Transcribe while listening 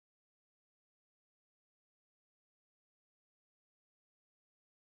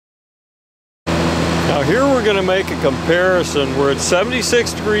Now here we're going to make a comparison. We're at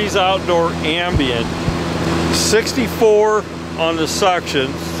 76 degrees outdoor ambient, 64 on the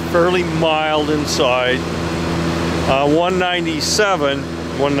suction, fairly mild inside, 197,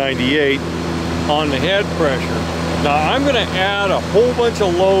 198 on the head pressure. Now I'm going to add a whole bunch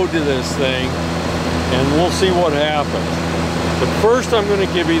of load to this thing and we'll see what happens. But first I'm going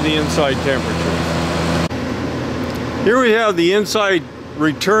to give you the inside temperature. Here we have the inside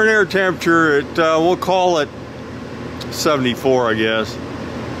return air temperature at, we'll call it 74, I guess.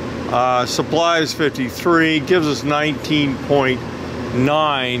 Supply is 53, gives us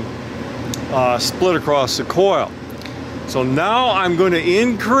 19.9 split across the coil. So now I'm going to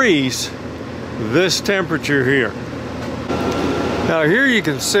increase this temperature here. Now here you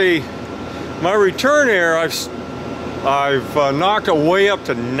can see my return air, I've knocked it way up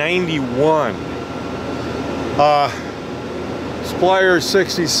to 91. Supply air is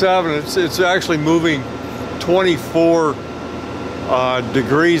 67. It's actually moving 24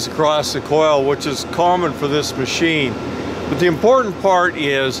 degrees across the coil, which is common for this machine. But the important part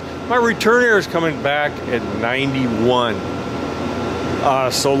is my return air is coming back at 91.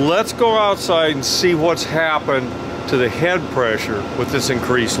 So let's go outside and see what's happened to the head pressure with this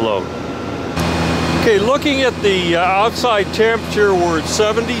increased load. Okay, looking at the outside temperature, we're at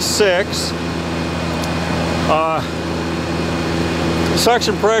 76.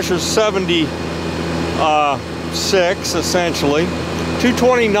 Suction pressure is 76 essentially.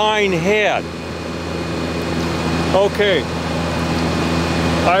 229 head. Okay,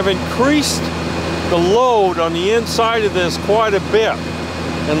 I've increased the load on the inside of this quite a bit.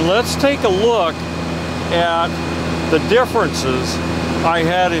 And let's take a look at the differences I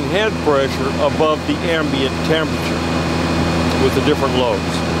had in head pressure above the ambient temperature with the different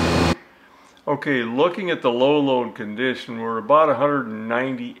loads. Okay, looking at the low load condition, we're about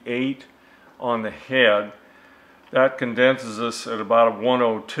 198 on the head. That condenses us at about a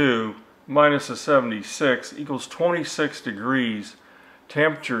 102 minus a 76 equals 26 degrees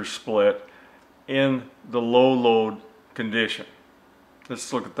temperature split in the low load condition.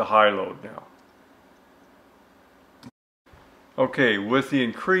 Let's look at the high load now. Okay, with the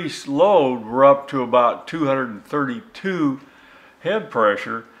increased load, we're up to about 232 head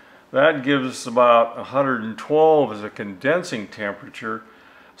pressure. That gives us about 112 as a condensing temperature.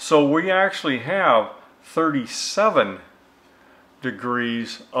 So we actually have 37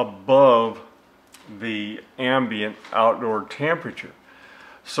 degrees above the ambient outdoor temperature.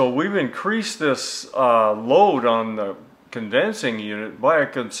 So we've increased this load on the condensing unit by a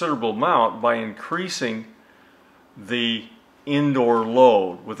considerable amount by increasing the indoor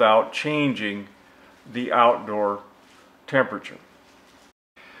load without changing the outdoor temperature.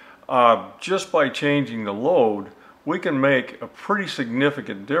 Just by changing the load, we can make a pretty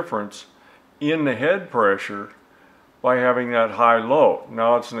significant difference in the head pressure by having that high load.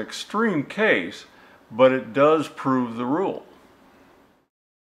 Now it's an extreme case, but it does prove the rule.